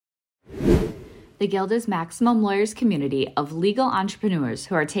The Guild is Maximum Lawyers' community of legal entrepreneurs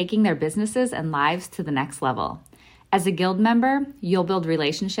who are taking their businesses and lives to the next level. As a Guild member, you'll build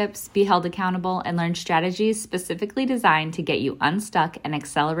relationships, be held accountable, and learn strategies specifically designed to get you unstuck and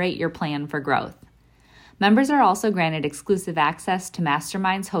accelerate your plan for growth. Members are also granted exclusive access to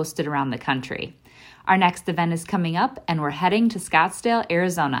masterminds hosted around the country. Our next event is coming up, and we're heading to Scottsdale,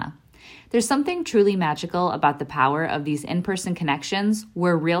 Arizona. There's something truly magical about the power of these in-person connections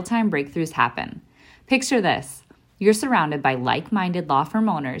where real-time breakthroughs happen. Picture this. You're surrounded by like-minded law firm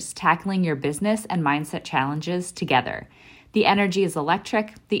owners tackling your business and mindset challenges together. The energy is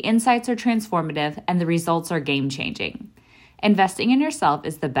electric, the insights are transformative, and the results are game-changing. Investing in yourself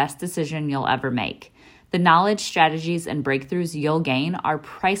is the best decision you'll ever make. The knowledge, strategies, and breakthroughs you'll gain are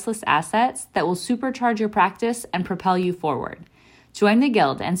priceless assets that will supercharge your practice and propel you forward. Join the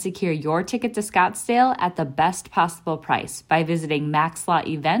Guild and secure your ticket to Scottsdale at the best possible price by visiting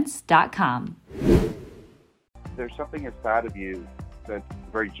maxlawevents.com. There's something inside of you that's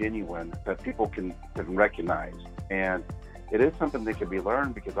very genuine that people can recognize. And it is something that can be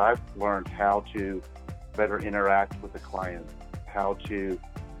learned because I've learned how to better interact with the client, how to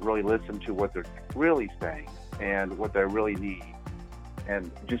really listen to what they're really saying and what they really need.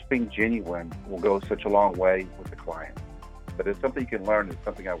 And just being genuine will go such a long way with the client. But it's something you can learn. It's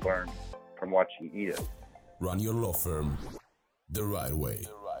something I've learned from watching Edith. Run your law firm the right way.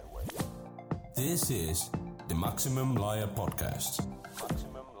 This is the Maximum Lawyer Podcast.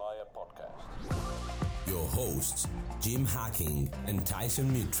 Your hosts, Jim Hacking and Tyson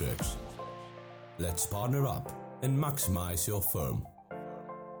Mutrux. Let's partner up and maximize your firm.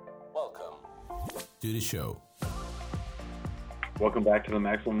 Welcome to the show. Welcome back to the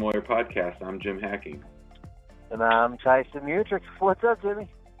Maximum Lawyer Podcast. I'm Jim Hacking. And I'm Tyson Mutrux. What's up, Jimmy?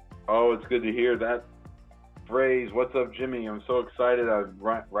 Oh, it's good to hear that phrase, "What's up, Jimmy?" I'm so excited. I've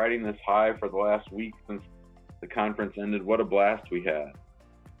been riding this high for the last week since the conference ended. What a blast we had.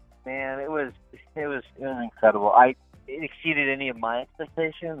 Man, it was incredible. It exceeded any of my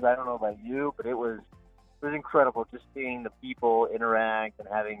expectations. I don't know about you, but it was incredible just seeing the people interact and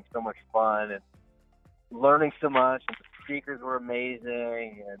having so much fun and learning so much. And the speakers were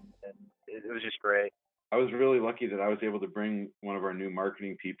amazing, and it was just great. I was really lucky that I was able to bring one of our new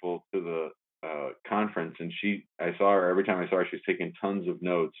marketing people to the conference, and I saw her every time I saw her. She's taking tons of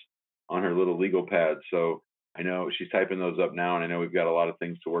notes on her little legal pad. So I know she's typing those up now, and I know we've got a lot of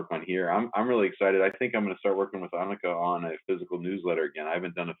things to work on here. I'm really excited. I think I'm going to start working with Annika on a physical newsletter again. I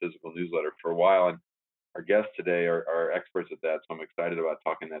haven't done a physical newsletter for a while, and our guests today are experts at that, so I'm excited about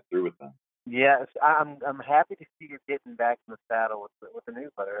talking that through with them. Yes, I'm happy to see you getting back in the saddle with the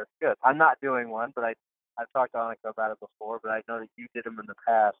newsletter. It's good. I'm not doing one, but I've talked to Annika about it before, but I know that you did them in the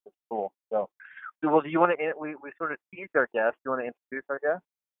past. It's cool. So, well, do you want to? We sort of teased our guest. Do you want to introduce our guest?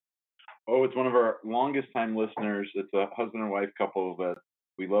 Oh, it's one of our longest time listeners. It's a husband and wife couple that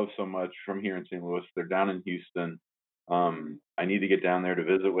we love so much from here in St. Louis. They're down in Houston. I need to get down there to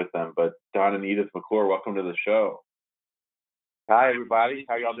visit with them. But Don and Edith McClure, welcome to the show. Hi, everybody.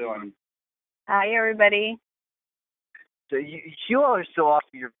 How y'all doing? Hi, everybody. So you all are so awesome.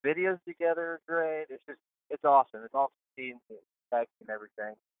 Your videos together are great. It's awesome. It's awesome seeing the text and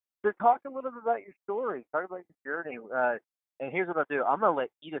everything. So talk a little bit about your story. Talk about your journey. And here's what I'll do. I'm going to let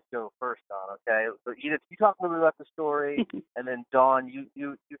Edith go first, Dawn, okay? So Edith, you talk a little bit about the story, and then Dawn,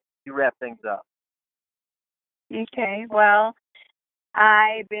 you wrap things up. Okay. Well,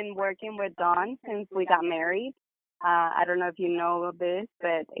 I've been working with Don since we got married. I don't know if you know this,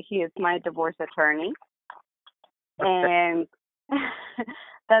 but he is my divorce attorney. And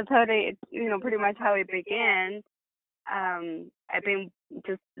that's how pretty much how it began. I've been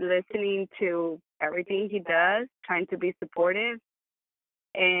just listening to everything he does, trying to be supportive,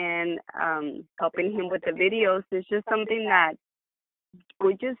 and helping him with the videos. It's just something that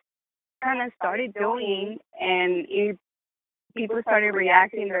we just kind of started doing, and people started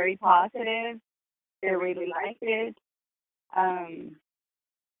reacting very positive. They really liked it, and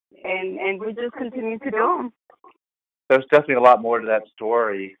we just continue to do them. There's definitely a lot more to that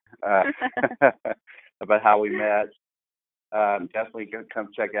story about how we met. Definitely come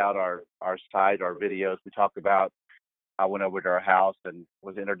check out our site, our videos. We talked about I went over to our house and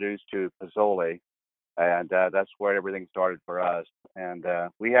was introduced to Pozole, and that's where everything started for us. And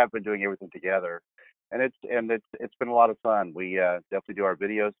we have been doing everything together, and it's been a lot of fun. We definitely do our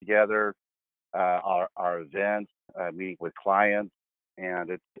videos together, our events, meeting with clients, and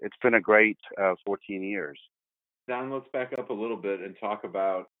it's been a great 14 years. Don, let's back up a little bit and talk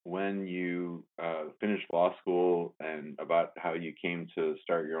about when you finished law school and about how you came to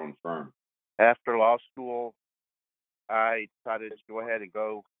start your own firm. After law school, I decided to go ahead and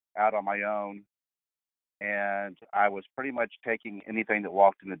go out on my own and I was pretty much taking anything that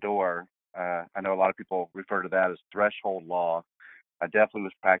walked in the door. I know a lot of people refer to that as threshold law. I definitely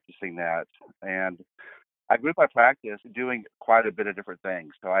was practicing that, and I grew my practice doing quite a bit of different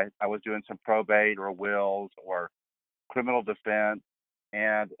things. So I was doing some probate or wills or criminal defense,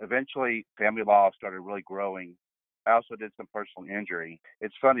 and eventually family law started really growing. I also did some personal injury.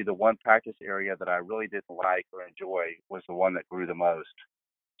 It's funny, the one practice area that I really didn't like or enjoy was the one that grew the most.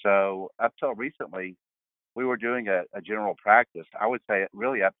 So up till recently, we were doing a general practice, I would say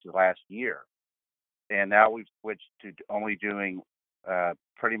really up to last year. And now we've switched to only doing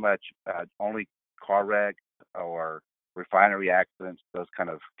pretty much only car wrecks or refinery accidents, those kind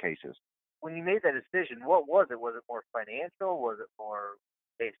of cases. When you made that decision, what was it? Was it more financial? Was it more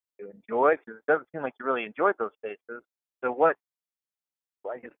cases you enjoyed? Because it doesn't seem like you really enjoyed those cases. So what?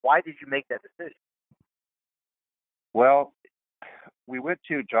 I guess why did you make that decision? Well, we went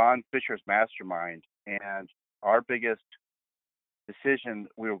to John Fisher's mastermind, and our biggest decision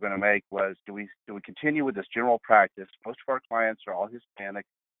we were going to make was do we continue with this general practice? Most of our clients are all Hispanic.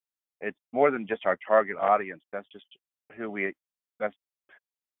 It's more than just our target audience. That's just who we that's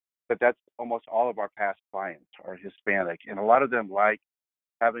but that's almost all of our past clients are Hispanic, and a lot of them like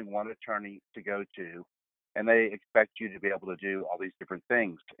having one attorney to go to, and they expect you to be able to do all these different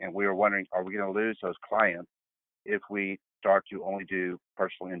things. And we were wondering, are we going to lose those clients if we start to only do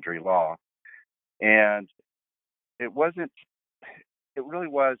personal injury law? And it wasn't, it really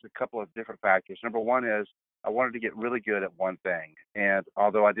was a couple of different factors. Number one is I wanted to get really good at one thing. And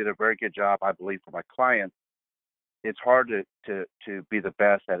although I did a very good job, I believe, for my clients, it's hard to be the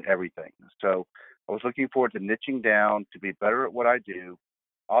best at everything. So I was looking forward to niching down, to be better at what I do,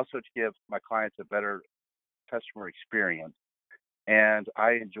 also to give my clients a better customer experience. And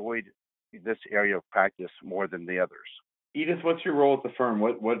I enjoyed this area of practice more than the others. Edith, what's your role at the firm?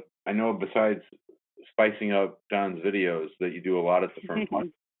 What I know besides spicing up Don's videos that you do a lot at the firm.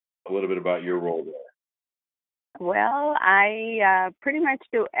 A little bit about your role there. Well, I pretty much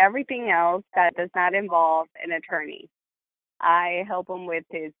do everything else that does not involve an attorney. I help him with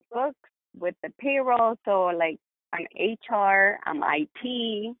his books, with the payroll. So, like, I'm HR, I'm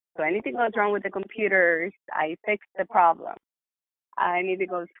IT. So anything goes wrong with the computers, I fix the problem. Anything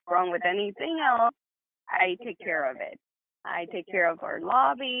goes wrong with anything else, I take care of it. I take care of our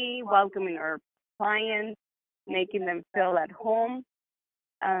lobby, welcoming our clients, making them feel at home.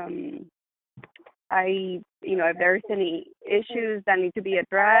 If there's any issues that need to be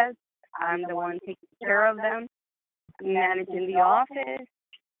addressed, I'm the one taking care of them, managing the office,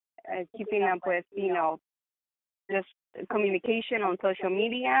 keeping up with, just communication on social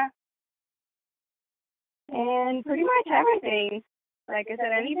media, and pretty much everything. Like I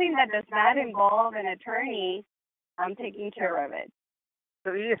said, anything that does not involve an attorney, I'm taking care of it.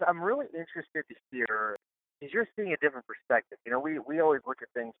 So, Edith, I'm really interested to hear, because you're seeing a different perspective. We always look at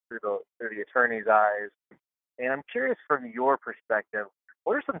things through the attorney's eyes, and I'm curious from your perspective,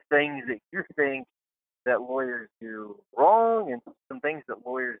 what are some things that you think that lawyers do wrong and some things that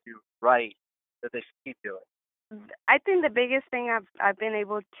lawyers do right that they should keep doing? I think the biggest thing I've been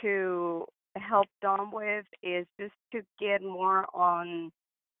able to help Dom with is just to get more on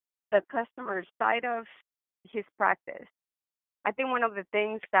the customer side of his practice. I think one of the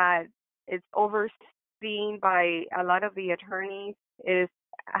things that is overseen by a lot of the attorneys is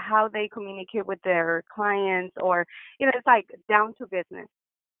how they communicate with their clients, or, it's like down to business.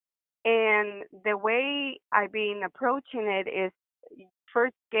 And the way I've been approaching it is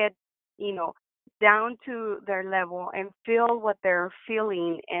first get, down to their level and feel what they're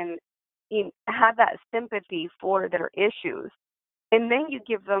feeling and have that sympathy for their issues. And then you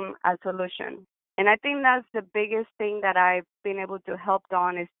give them a solution. And I think that's the biggest thing that I've been able to help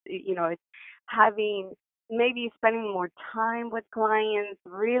Dawn is, it's maybe spending more time with clients,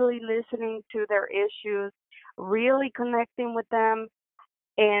 really listening to their issues, really connecting with them,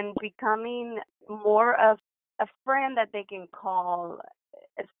 and becoming more of a friend that they can call,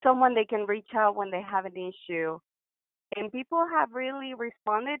 someone they can reach out when they have an issue. And people have really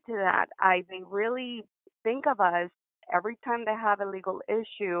responded to that. They really think of us every time they have a legal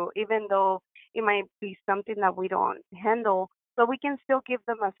issue, even though it might be something that we don't handle, but we can still give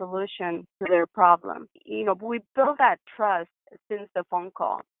them a solution to their problem. We build that trust since the phone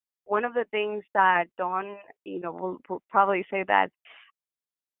call. One of the things that Dawn, will probably say that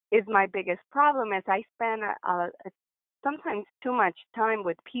is my biggest problem is I spend sometimes too much time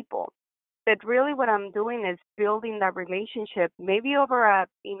with people. That really what I'm doing is building that relationship, maybe over a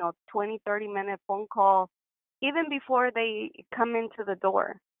 20, 30-minute phone call, even before they come into the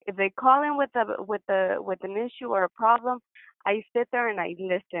door. if they call in with an issue or a problem, I sit there and I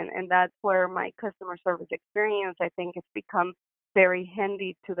listen, and that's where my customer service experience, I think, has become very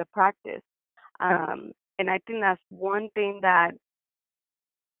handy to the practice. And I think that's one thing that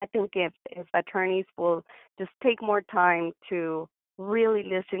I think if attorneys will just take more time to really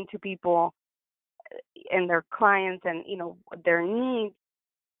listen to people and their clients and their needs,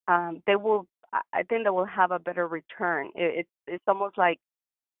 they will. I think they will have a better return. It's almost like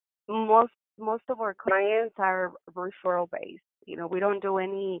most of our clients are referral based. We don't do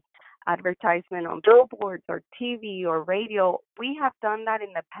any advertisement on billboards or TV or radio. We have done that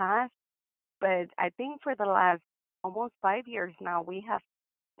in the past, but I think for the last almost 5 years now, we have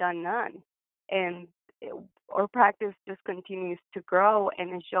done none. And our practice just continues to grow,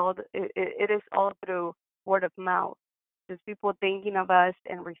 and it is all through word of mouth. Just people thinking of us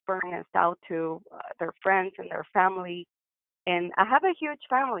and referring us out to their friends and their family. And I have a huge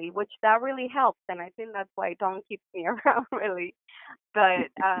family, which that really helps, and I think that's why Dawn keeps me around really. But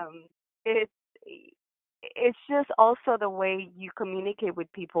it's it's just also the way you communicate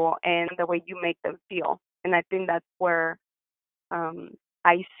with people and the way you make them feel. And I think that's where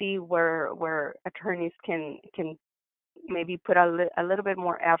I see where attorneys can maybe put a little bit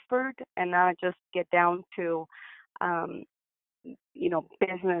more effort and not just get down to um,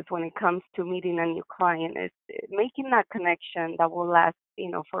 business when it comes to meeting a new client. Is making that connection that will last,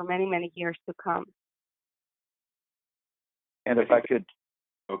 for many, many years to come. And if I could,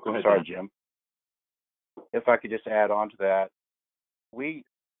 go ahead. I'm sorry, Jim. If I could just add on to that,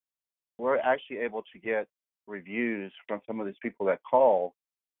 we're actually able to get reviews from some of these people that call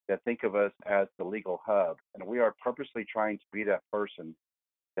that think of us as the legal hub, and we are purposely trying to be that person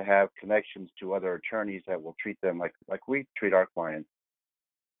to have connections to other attorneys that will treat them like we treat our clients.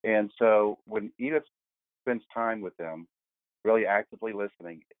 And so when Edith spends time with them, really actively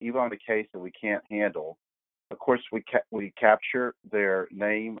listening, even on a case that we can't handle, of course we capture their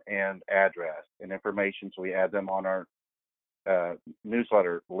name and address and information, so we add them on our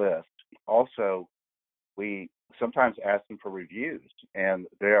newsletter list. Also, we sometimes ask them for reviews, and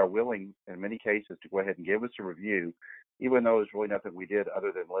they are willing, in many cases, to go ahead and give us a review, even though there's really nothing we did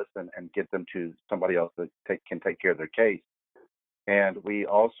other than listen and get them to somebody else that can take care of their case. And we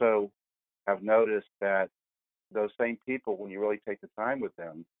also have noticed that those same people, when you really take the time with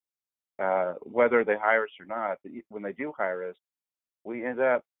them, whether they hire us or not, when they do hire us, we end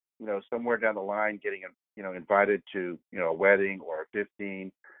up, somewhere down the line getting, invited to, a wedding or a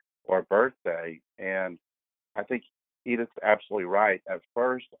 15 or a birthday. And I think Edith's absolutely right. At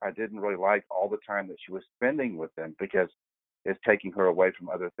first, I didn't really like all the time that she was spending with them because it's taking her away from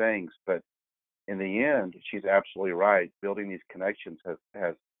other things. But in the end, she's absolutely right. Building these connections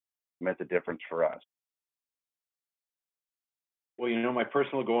has meant the difference for us. Well, my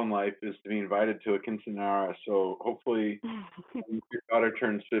personal goal in life is to be invited to a quinceanera. So hopefully, when your daughter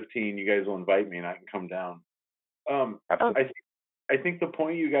turns 15, you guys will invite me and I can come down. I think the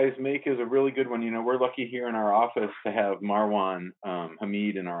point you guys make is a really good one. We're lucky here in our office to have Marwan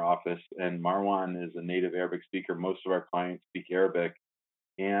Hamid in our office, and Marwan is a native Arabic speaker. Most of our clients speak Arabic,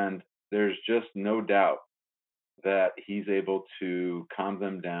 and there's just no doubt that he's able to calm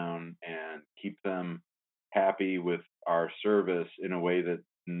them down and keep them happy with our service in a way that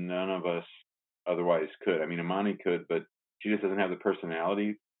none of us otherwise could. I mean, Imani could, but she just doesn't have the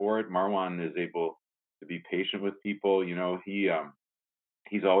personality for it. Marwan is able to be patient with people.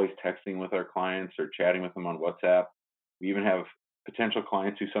 He's always texting with our clients or chatting with them on WhatsApp. We even have potential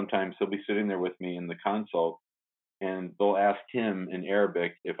clients who sometimes he'll be sitting there with me in the consult, and they'll ask him in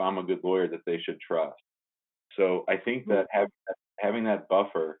Arabic if I'm a good lawyer that they should trust. So I think that having that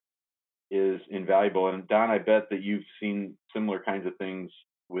buffer is invaluable. And Don, I bet that you've seen similar kinds of things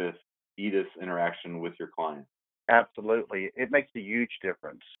with Edith's interaction with your client. Absolutely. It makes a huge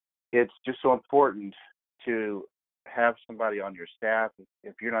difference. It's just so important to have somebody on your staff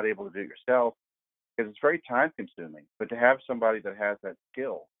if you're not able to do it yourself, because it's very time consuming, but to have somebody that has that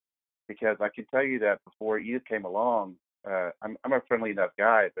skill. Because I can tell you that before Edith came along, I'm a friendly enough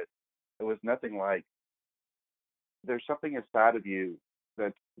guy, but it was nothing like, there's something inside of you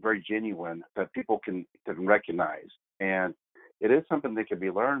that's very genuine that people can recognize. And it is something that can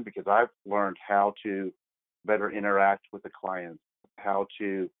be learned, because I've learned how to better interact with the clients, how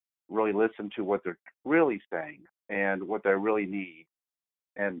to really listen to what they're really saying and what they really need.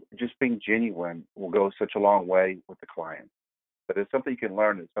 And just being genuine will go such a long way with the client. But it's something you can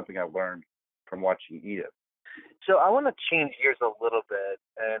learn. It's something I've learned from watching Edith. So I want to change gears a little bit,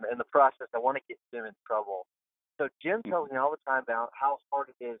 and in the process, I want to get Jim in trouble. So Jim tells me all the time about how hard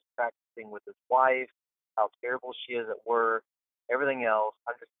it is practicing with his wife, how terrible she is at work, everything else.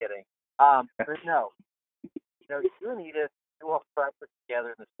 I'm just kidding. But no, you and Edith, you all practice together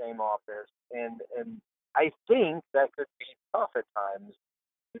in the same office, and I think that could be tough at times.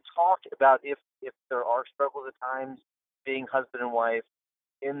 You talked about if there are struggles at times being husband and wife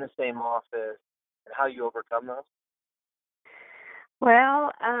in the same office and how you overcome those.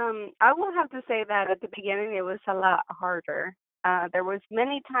 Well, I will have to say that at the beginning it was a lot harder. There was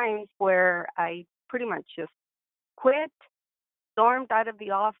many times where I pretty much just quit, stormed out of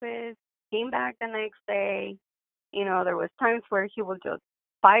the office, came back the next day. There was times where he would just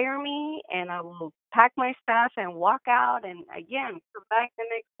fire me and I will pack my stuff and walk out and again come back the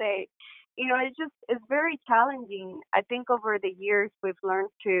next day. It's very challenging. I think over the years we've learned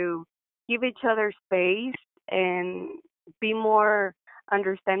to give each other space and be more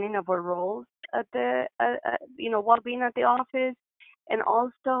understanding of our roles at while being at the office. And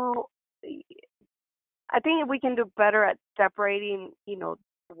also, I think we can do better at separating,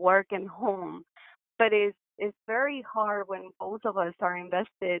 work and home. But it's very hard when both of us are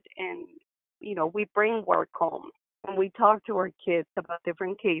invested and, we bring work home and we talk to our kids about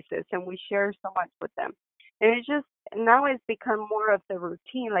different cases and we share so much with them. And now it's become more of the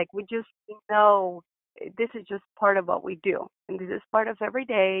routine. Like we just know this is just part of what we do and this is part of every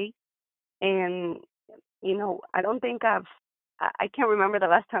day. And, I don't think I can't remember the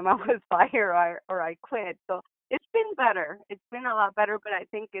last time I was fired or I quit. So it's been better. It's been a lot better, but I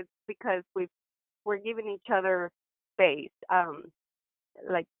think it's because we're giving each other space.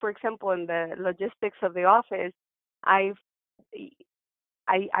 Like for example, in the logistics of the office, I've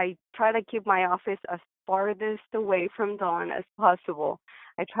I try to keep my office as farthest away from Don as possible.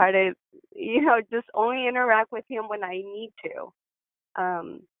 I try to, just only interact with him when I need to.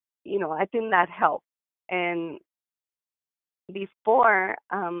 I think that helps. And before,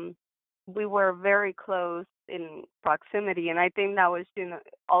 we were very close in proximity, and I think that was,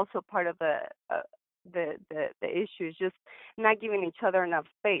 also part of the issue is just not giving each other enough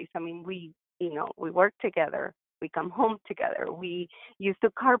space. I mean, we work together, we come home together, we used to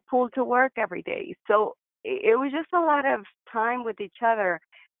carpool to work every day, so it was just a lot of time with each other.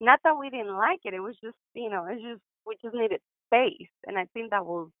 Not that we didn't like it; it was just, we just needed space, and I think that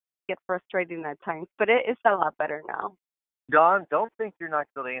will get frustrating at times, but it's a lot better now. Don, don't think you're not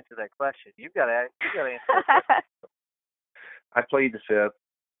going to answer that question. You got to answer that question. I plead the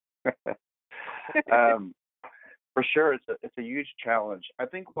fifth. For sure, it's a huge challenge. I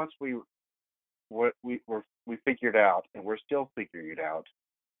think once we figured out, and we're still figuring it out,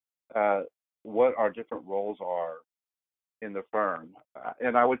 what our different roles are in the firm.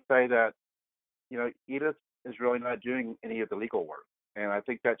 And I would say that Edith is really not doing any of the legal work, and I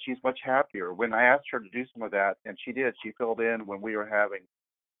think that she's much happier. When I asked her to do some of that, and she did, she filled in when we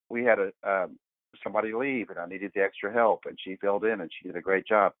had somebody leave, and I needed the extra help, and she filled in, and she did a great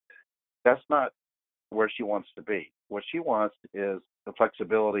job. That's not where she wants to be. What she wants is the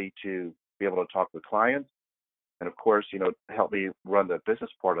flexibility to be able to talk with clients and, of course, help me run the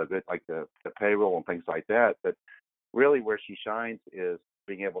business part of it, like the payroll and things like that. But really where she shines is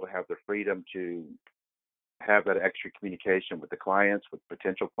being able to have the freedom to have that extra communication with the clients, with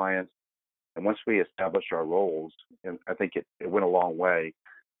potential clients. And once we establish our roles, and I think it went a long way,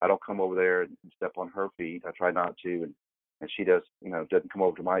 I don't come over there and step on her feet. I try not to. And she doesn't come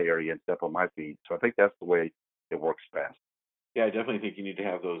over to my area and step on my feet. So I think that's the way it works best. Yeah, I definitely think you need to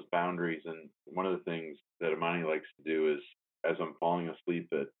have those boundaries. And one of the things that Amani likes to do is, as I'm falling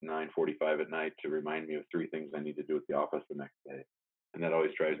asleep at 9:45 at night, to remind me of 3 things I need to do at the office the next day. And that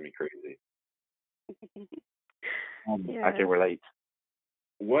always drives me crazy. Yeah. I can relate.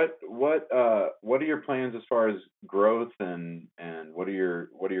 What are your plans as far as growth and what are your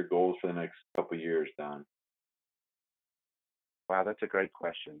goals for the next couple of years, Don? Wow, that's a great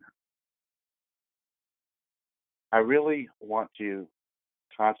question. I really want to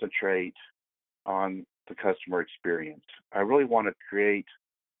concentrate on the customer experience. I really want to create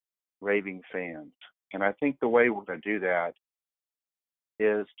raving fans. And I think the way we're going to do that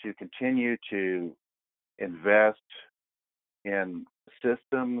is to continue to invest in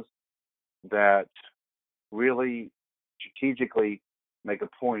systems that really strategically make a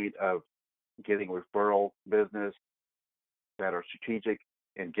point of getting referral business, that are strategic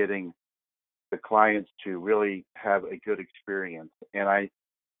in getting the clients to really have a good experience. And I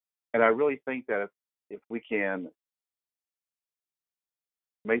really think that if we can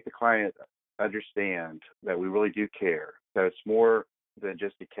make the client understand that we really do care, that it's more than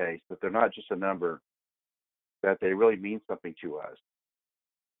just a case, that they're not just a number, that they really mean something to us,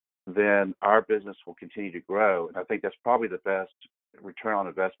 then our business will continue to grow. And I think that's probably the best return on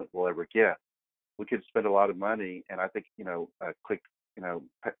investment we'll ever get. we could spend a lot of money, and I think click,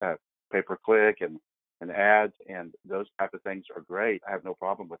 pay per click and ads and those type of things are great. I have no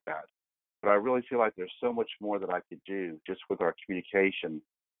problem with that. But I really feel like there's so much more that I could do just with our communication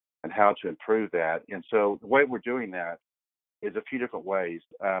and how to improve that. And so the way we're doing that is a few different ways.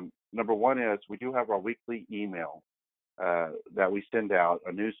 Number one is we do have our weekly email that we send out,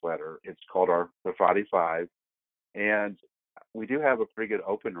 a newsletter. It's called the Friday Five, and we do have a pretty good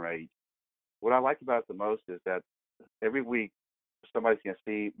open rate. What I like about it the most is that every week somebody's going to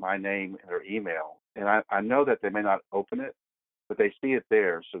see my name in their email, and I know that they may not open it, but they see it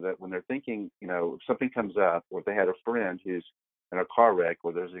there, so that when they're thinking, if something comes up, or if they had a friend who's in a car wreck,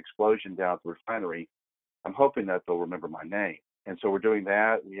 or there's an explosion down at the refinery, I'm hoping that they'll remember my name. And so we're doing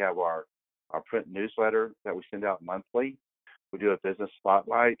that. We have our print newsletter that we send out monthly. We do a business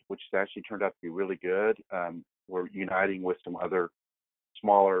spotlight, which has actually turned out to be really good. We're uniting with some other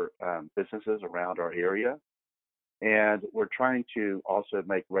smaller businesses around our area. And we're trying to also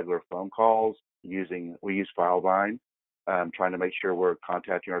make regular phone calls we use Filevine, trying to make sure we're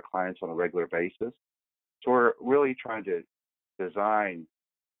contacting our clients on a regular basis. So we're really trying to design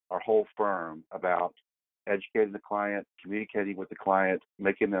our whole firm about educating the client, communicating with the client,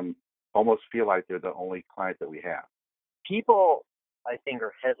 making them almost feel like they're the only client that we have. People, I think,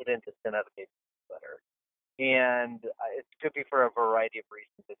 are hesitant to send out a newsletter. And it could be for a variety of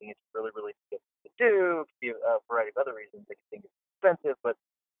reasons. I think it's really, really difficult to do. It could be a variety of other reasons. They think it's expensive. But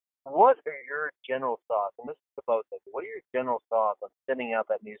what are your general thoughts? And this is the both of you. What are your general thoughts on sending out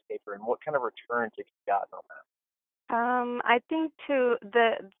that newspaper, and what kind of returns have you gotten on that? I think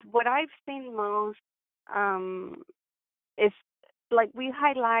what I've seen most is like we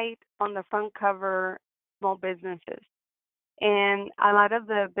highlight on the front cover small businesses. And a lot of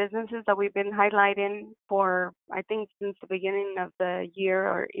the businesses that we've been highlighting for, I think, since the beginning of the year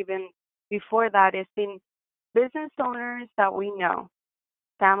or even before that, has been business owners that we know,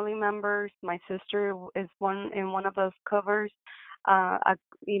 family members. My sister is in one of those covers.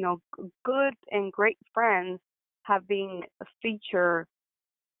 Good and great friends have been featured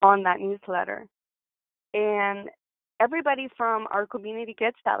on that newsletter. And everybody from our community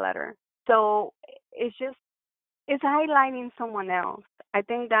gets that letter. So it's highlighting someone else. I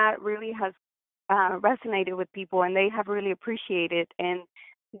think that really has resonated with people, and they have really appreciated, and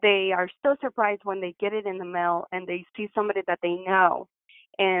they are so surprised when they get it in the mail and they see somebody that they know.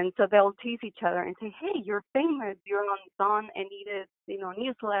 And so they'll tease each other and say, "Hey, you're famous. You're on Dawn and Edith,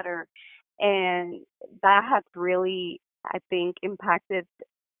 newsletter." And that has really, I think, impacted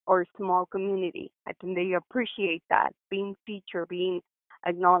our small community. I think they appreciate that, being featured, being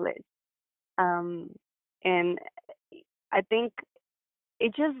acknowledged. And I think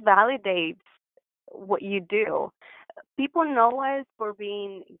it just validates what you do. People know us for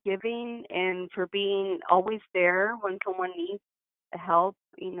being giving and for being always there when someone needs help.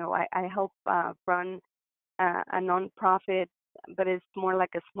 I help run a nonprofit, but it's more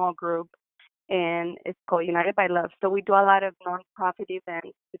like a small group, and it's called United by Love. So we do a lot of nonprofit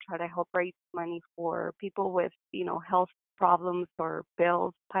events to try to help raise money for people with, health problems or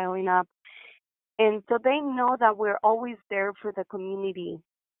bills piling up. And so they know that we're always there for the community.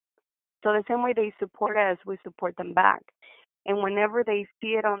 So the same way they support us, we support them back. And whenever they see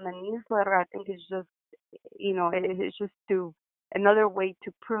it on the newsletter, I think it's just, it's just another way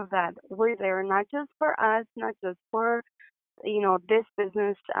to prove that we're there, not just for us, not just for, this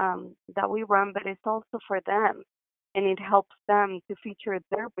business that we run, but it's also for them. And it helps them to feature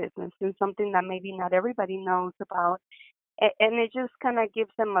their business in something that maybe not everybody knows about. And it just kind of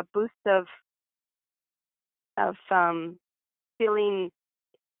gives them a boost of feeling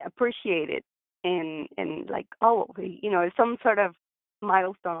appreciated and like, oh, some sort of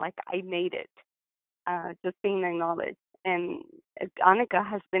milestone, like I made it, just being acknowledged. And Annika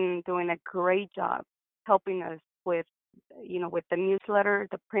has been doing a great job helping us with with the newsletter,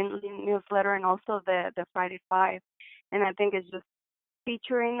 the print newsletter, and also the Friday Five. And I think it's just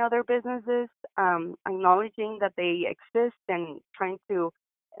featuring other businesses, acknowledging that they exist, and trying to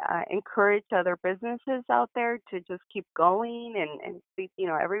encourage other businesses out there to just keep going and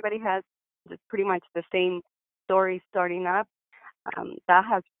everybody has pretty much the same story starting up. That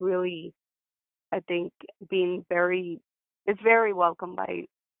has really, I think, it's very welcome by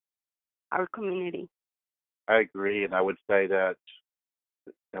our community. I agree, and I would say that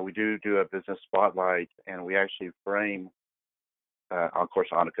we do a business spotlight, and we actually frame. Of course,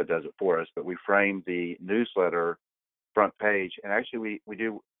 Annika does it for us, but we frame the newsletter front page, and actually we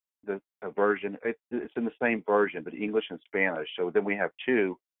do a version. It's in the same version, but English and Spanish. So then we have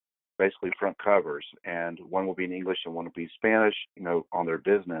two basically front covers, and one will be in English and one will be Spanish. On their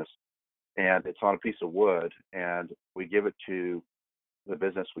business, and it's on a piece of wood, and we give it to the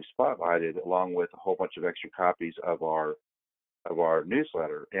business we spotlighted along with a whole bunch of extra copies of our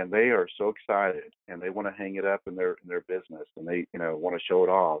newsletter, and they are so excited, and they want to hang it up in their business, and they want to show it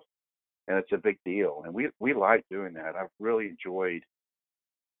off, and it's a big deal, and we like doing that. I've really enjoyed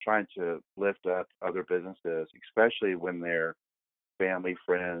trying to lift up other businesses, especially when they're family,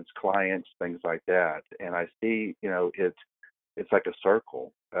 friends, clients, things like that, and I see it's like a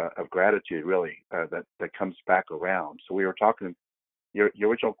circle of gratitude, really, that comes back around. So we were talking. Your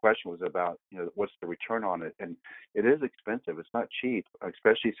original question was about what's the return on it, and it is expensive. It's not cheap,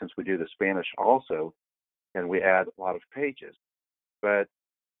 especially since we do the Spanish also, and we add a lot of pages. But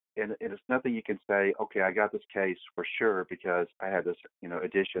and it's nothing you can say, okay, I got this case for sure because I had this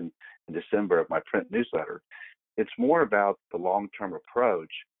edition in December of my print newsletter. It's more about the long-term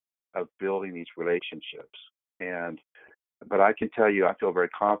approach of building these relationships. But I can tell you, I feel very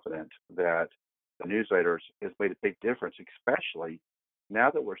confident that the newsletters has made a big difference, especially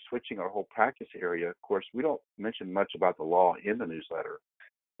now that we're switching our whole practice area. Of course, we don't mention much about the law in the newsletter,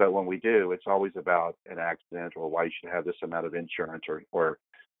 but when we do, it's always about an accident or why you should have this amount of insurance or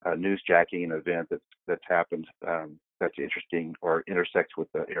a newsjacking event that's happened that's interesting or intersects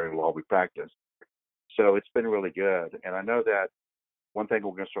with the area of law we practice. So it's been really good. And I know that one thing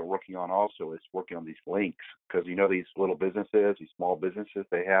we're going to start working on also is working on these links, because these little businesses, these small businesses,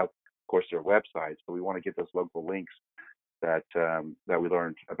 they have, of course, their websites, but we want to get those local links that we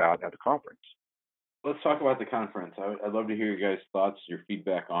learned about at the conference. Let's talk about the conference. I'd love to hear your guys' thoughts, your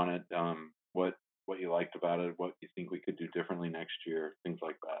feedback on it, what you liked about it, what you think we could do differently next year, things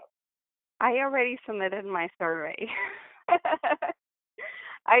like that. I already submitted my survey.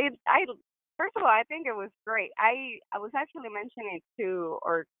 I first of all, I think it was great. I was actually mentioning it to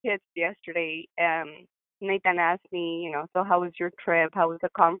our kids yesterday. Nathan asked me, so how was your trip? How was the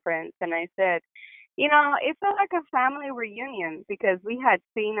conference? And I said, it felt like a family reunion because we had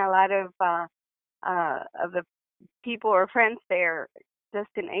seen a lot of the people or friends there just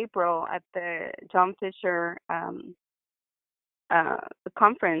in April at the John Fisher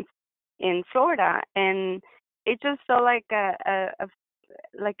conference in Florida, and it just felt like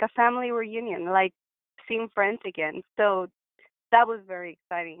a family reunion, like seeing friends again. So that was very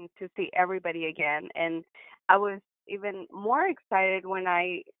exciting to see everybody again, and I was even more excited when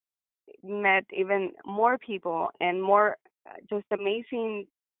I met even more people and more just amazing,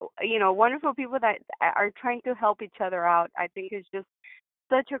 wonderful people that are trying to help each other out. I think it's just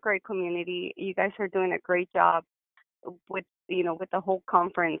such a great community. You guys are doing a great job with with the whole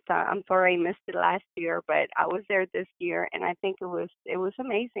conference. I'm sorry I missed it last year, but I was there this year, and I think it was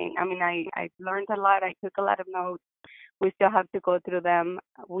amazing. I mean, I learned a lot. I took a lot of notes. We still have to go through them.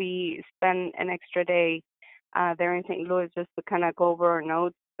 We spent an extra day there in St. Louis just to kind of go over our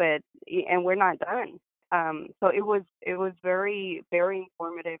notes, and we're not done. So it was very, very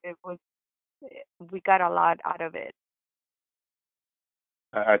informative. We got a lot out of it.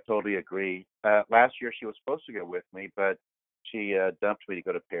 I totally agree. Last year she was supposed to go with me, but she dumped me to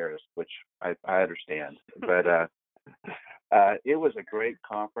go to Paris, which I understand. But it was a great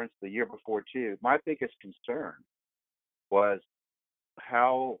conference the year before too. My biggest concern was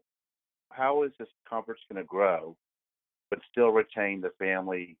how is this conference going to grow, but still retain the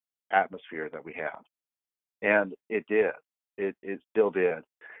family atmosphere that we have? And it did. It still did.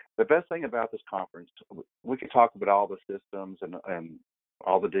 The best thing about this conference, we could talk about all the systems and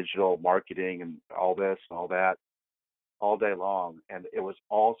all the digital marketing and all this and all that all day long, and it was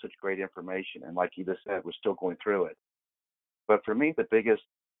all such great information. And like you just said, we're still going through it. But for me, the biggest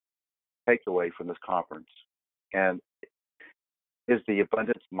takeaway from this conference is the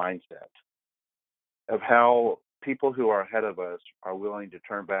abundance mindset of how people who are ahead of us are willing to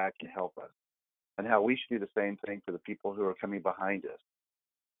turn back and help us, and how we should do the same thing for the people who are coming behind us.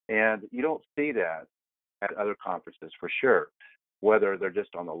 And you don't see that at other conferences for sure, whether they're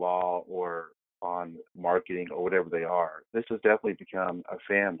just on the law or on marketing or whatever they are. This has definitely become a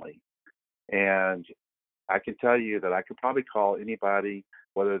family. And I can tell you that I could probably call anybody,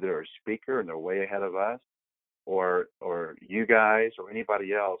 whether they're a speaker and they're way ahead of us, or you guys or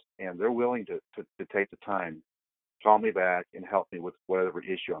anybody else, and they're willing to take the time, call me back and help me with whatever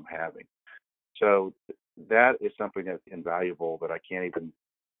issue I'm having. So that is something that's invaluable that I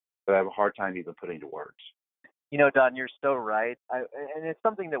have a hard time even putting to words. Don, you're so right. And it's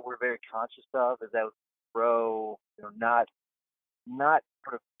something that we're very conscious of, is that grow, not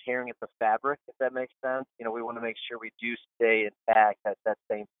sort of tearing at the fabric, if that makes sense. We want to make sure we do stay intact, that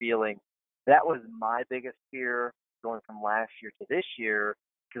same feeling. That was my biggest fear going from last year to this year,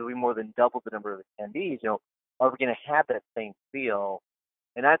 because we more than doubled the number of attendees. Are we going to have that same feel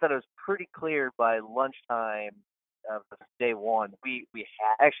And I thought it was pretty clear by lunchtime of day one. We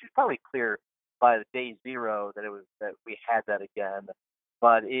had actually it's probably clear by the day zero that we had that again.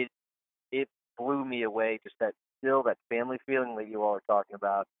 But it blew me away. Just that family feeling that you all are talking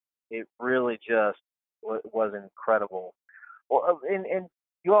about. It really just was incredible. Well, and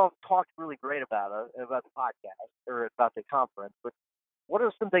you all talked really great about the podcast or about the conference. But what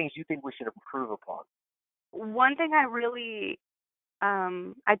are some things you think we should improve upon? One thing I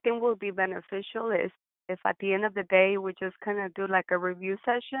think will be beneficial is if at the end of the day we just kind of do like a review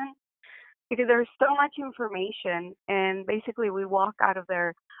session, because there's so much information and basically we walk out of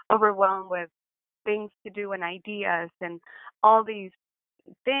there overwhelmed with things to do and ideas and all these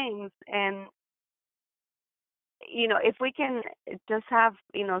things. And if we can just have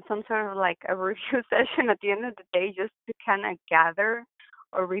some sort of like a review session at the end of the day, just to kind of gather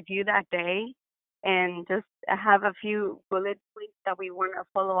or review that day and just have a few bullet points that we want to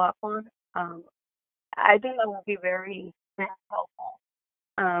follow up on, I think that will be very, very helpful.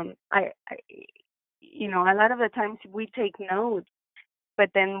 A lot of the times we take notes, but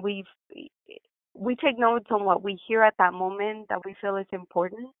then we take notes on what we hear at that moment that we feel is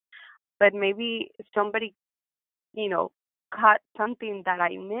important. But maybe somebody, caught something that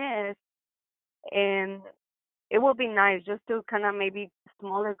I missed, and it will be nice just to kind of maybe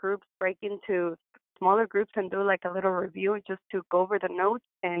break into smaller groups and do like a little review just to go over the notes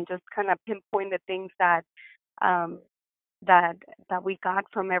and just kind of pinpoint the things that that we got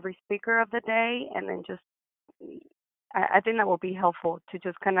from every speaker of the day, and then just I think that will be helpful to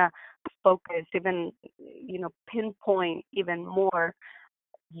just kind of focus, even pinpoint even more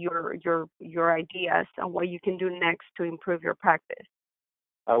your ideas on what you can do next to improve your practice.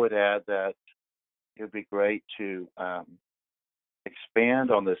 I would add that it would be great to expand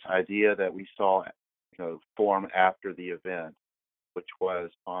on this idea that we saw, form after the event, which was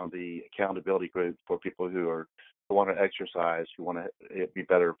on the accountability group for people who want to exercise, who want to be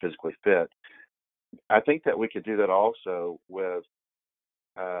better physically fit. I think that we could do that also with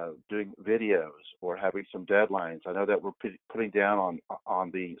doing videos or having some deadlines. I know that we're putting down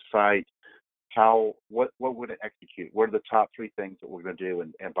on the site what we're going to execute. What are the top 3 things that we're going to do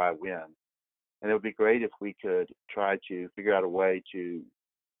and by when? And it would be great if we could try to figure out a way to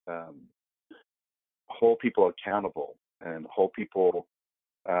hold people accountable and hold people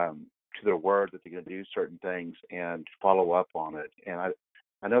to their word that they're going to do certain things and follow up on it. And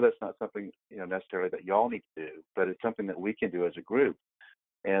I know that's not something necessarily that y'all need to do, but it's something that we can do as a group.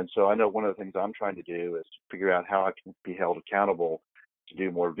 And so I know one of the things I'm trying to do is figure out how I can be held accountable to do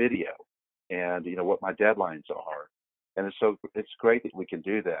more video and what my deadlines are. And so it's great that we can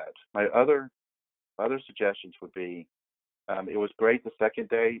do that. My other suggestions would be, it was great the second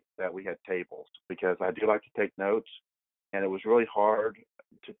day that we had tables, because I do like to take notes, and it was really hard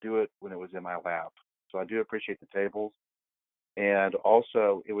to do it when it was in my lap. So I do appreciate the tables. And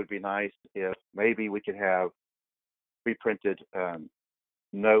also, it would be nice if maybe we could have pre-printed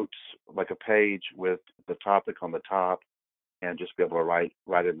notes, like a page with the topic on the top, and just be able to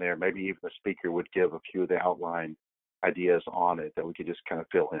write in there. Maybe even the speaker would give a few of the outline ideas on it that we could just kind of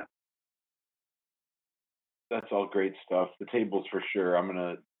fill in. That's all great stuff. The tables for sure. I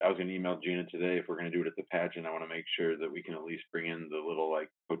was gonna email Gina today if we're gonna do it at the pageant. I want to make sure that we can at least bring in the little like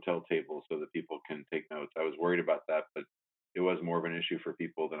hotel tables so that people can take notes. I was worried about that, but it was more of an issue for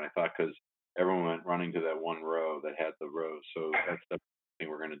people than I thought, because everyone went running to that one row that had the rows. So that's the thing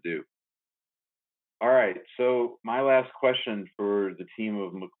we're gonna do. All right. So my last question for the team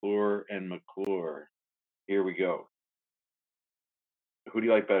of McClure and McClure. Here we go. Who do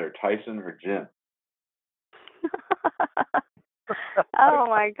you like better, Tyson or Jim? Oh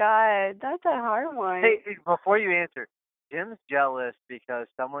my God, that's a hard one. Hey, before you answer, Jim's jealous because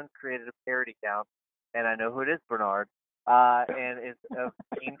someone created a parody account, and I know who it is, Bernard, and it's of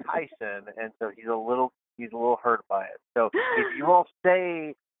Team Tyson, and so he's a little hurt by it. So if you all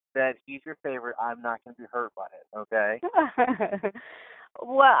say that he's your favorite, I'm not going to be hurt by it. Okay?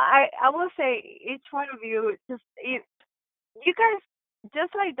 Well, I will say each one of you you guys,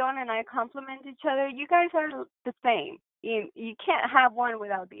 just like Dawn and I compliment each other, you guys are the same. You can't have one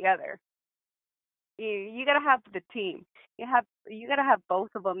without the other. You gotta have the team. You gotta have both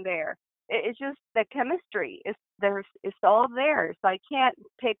of them there. It's just the chemistry. It's all there. So I can't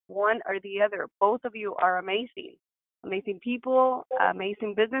pick one or the other. Both of you are amazing people,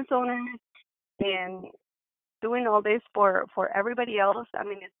 amazing business owners, and doing all this for everybody else. I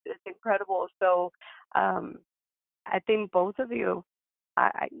mean, it's incredible. So I think both of you,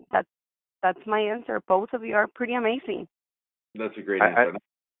 that's my answer. Both of you are pretty amazing. That's a great answer.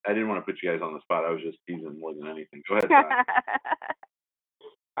 I didn't want to put you guys on the spot. I was just teasing more than anything. Go ahead, John.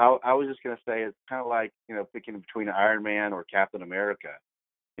 I was just going to say it's kind of like, picking between Iron Man or Captain America.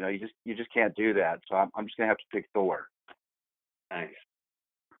 You just can't do that. So I'm just going to have to pick Thor. Nice.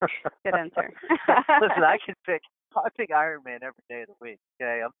 Good answer. Listen, I pick Iron Man every day of the week.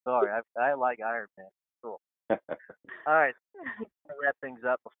 Okay, I'm sorry. I like Iron Man. Cool. All right. To wrap things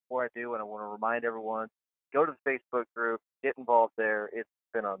up, before I do, and I want to remind everyone, go to the Facebook group, get involved there. It's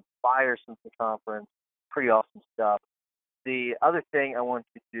been on fire since the conference. Pretty awesome stuff. The other thing I want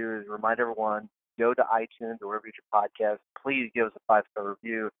you to do is remind everyone, go to iTunes or wherever you get your podcast. Please give us a 5-star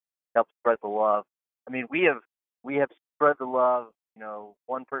review. Help spread the love. I mean, we have spread the love,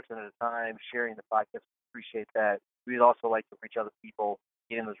 one person at a time, sharing the podcast. Appreciate that. We'd also like to reach other people,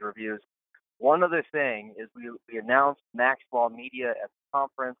 getting those reviews. One other thing is we announced Max Law Media at the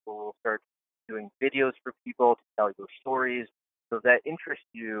conference, where we'll start doing videos for people to tell your stories. So if that interests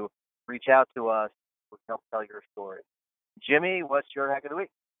you, reach out to us. We can help tell your story. Jimmy, what's your hack of the week?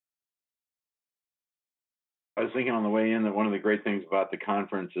 I was thinking on the way in that one of the great things about the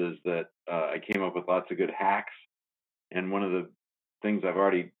conference is that I came up with lots of good hacks. And one of the things I've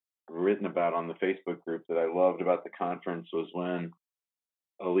already written about on the Facebook group that I loved about the conference was when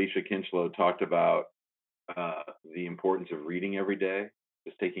Alicia Kinchlow talked about the importance of reading every day,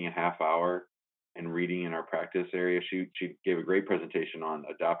 just taking a half hour and reading in our practice area. She gave a great presentation on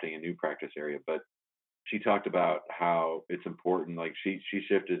adopting a new practice area, but she talked about how it's important. Like she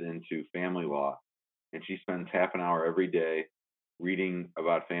shifted into family law, and she spends half an hour every day reading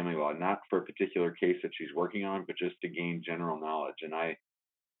about family law, not for a particular case that she's working on, but just to gain general knowledge. And I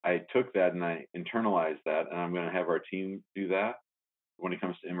took that and I internalized that, and I'm going to have our team do that when it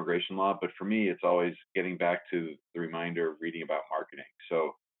comes to immigration law. But for me, it's always getting back to the reminder of reading about marketing.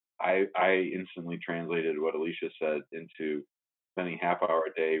 So I instantly translated what Alicia said into spending half hour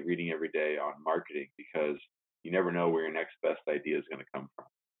a day reading every day on marketing, because you never know where your next best idea is going to come from.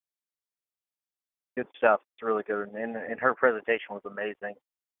 Good stuff. It's really good. And her presentation was amazing.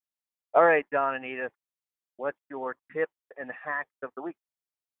 All right, Don and Edith, what's your tips and hacks of the week?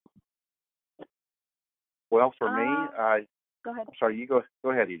 Well, for me, Go ahead. I'm sorry, you go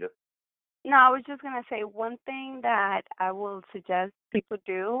ahead, Edith. No, I was just going to say one thing that I will suggest people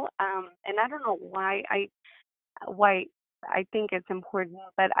do, and I don't know why I think it's important,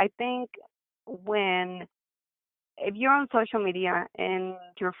 but I think if you're on social media and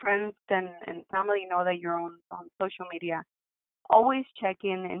your friends and family know that you're on social media, always check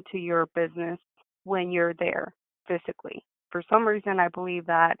into your business when you're there physically. For some reason, I believe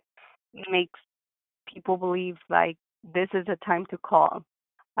that makes people believe like this is a time to call.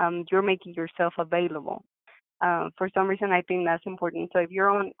 You're making yourself available. For some reason, I think that's important. So if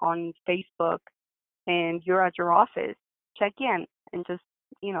you're on Facebook and you're at your office, check in and just,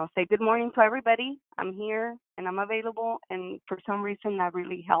 say good morning to everybody. I'm here and I'm available. And for some reason, that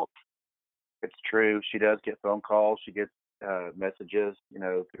really helps. It's true. She does get phone calls. She gets messages,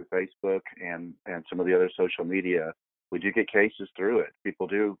 through Facebook and some of the other social media. We do get cases through it. People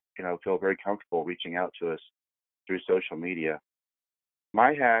do, feel very comfortable reaching out to us through social media.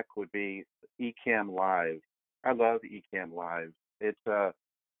 My hack would be eCam Live. I love eCam Live. It's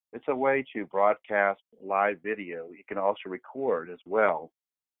a way to broadcast live video. You can also record as well.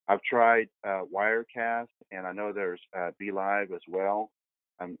 I've tried Wirecast, and I know there's BeLive as well.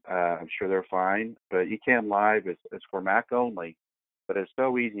 I'm sure they're fine, but eCam Live is for Mac only, but it's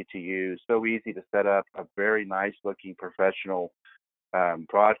so easy to use, so easy to set up a very nice-looking professional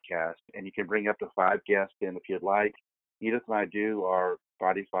broadcast, and you can bring up to 5 guests in if you'd like. Edith and I do our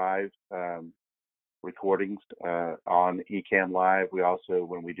 45 recordings on eCam Live. We also,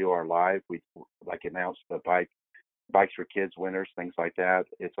 when we do our live, we announce the Bikes for Kids winners, things like that.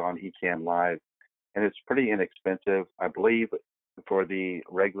 It's on eCam Live, and it's pretty inexpensive. I believe for the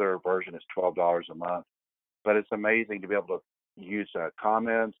regular version it's $12 a month, but it's amazing to be able to use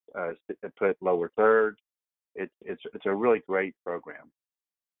comments, put lower thirds. It's a really great program.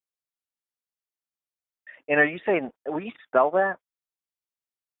 And are you saying, will you spell that?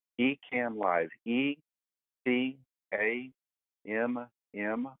 eCam Live, ECAMM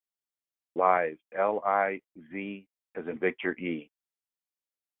Live, LIV as in Victor E.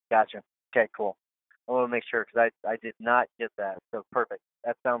 Gotcha. Okay, cool. I want to make sure because I did not get that. So perfect.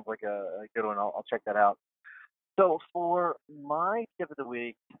 That sounds like a good one. I'll check that out. So for my tip of the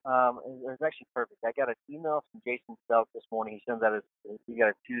week, it was actually perfect. I got an email from Jason Selk this morning. He sends out he got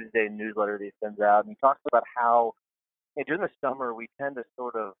a Tuesday newsletter that he sends out, and he talks about how during the summer we tend to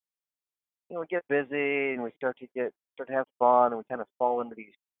sort of we get busy and we start to have fun, and we kind of fall into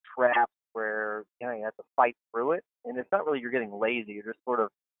these traps where you have to fight through it. And it's not really you're getting lazy. You're just sort of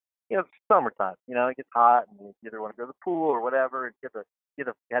it's summertime. It gets hot, and you either want to go to the pool or whatever, and you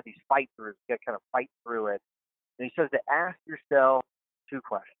have these fight throughs. You got to kind of fight through it. And he says to ask yourself 2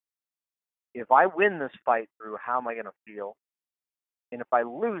 questions. If I win this fight through, how am I going to feel? And if I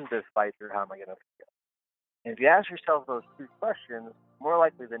lose this fight through, how am I going to feel? And if you ask yourself those 2 questions, more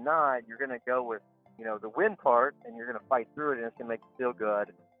likely than not, you're going to go with, the win part, and you're going to fight through it, and it's going to make you feel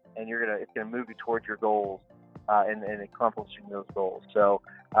good, and it's going to move you towards your goals and accomplishing those goals. So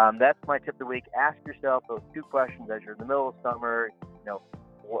that's my tip of the week. Ask yourself those 2 questions as you're in the middle of summer.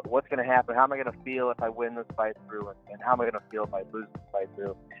 What's going to happen? How am I going to feel if I win this fight through? And how am I going to feel if I lose this fight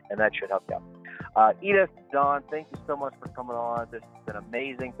through? And that should help you out. Edith, Don, thank you so much for coming on. This has been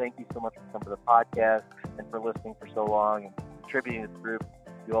amazing. Thank you so much for coming to the podcast and for listening for so long and contributing to the group.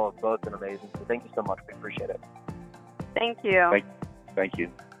 You all have both been amazing. So thank you so much. We appreciate it. Thank you. Thank you.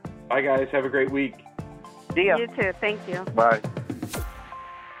 Bye, guys. Have a great week. See ya. You too. Thank you. Bye.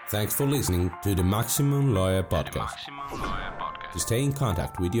 Thanks for listening to the Maximum Lawyer Podcast. To stay in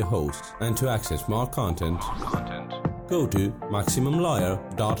contact with your hosts and to access more content, go to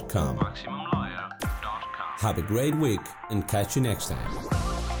MaximumLawyer.com. Have a great week and catch you next time.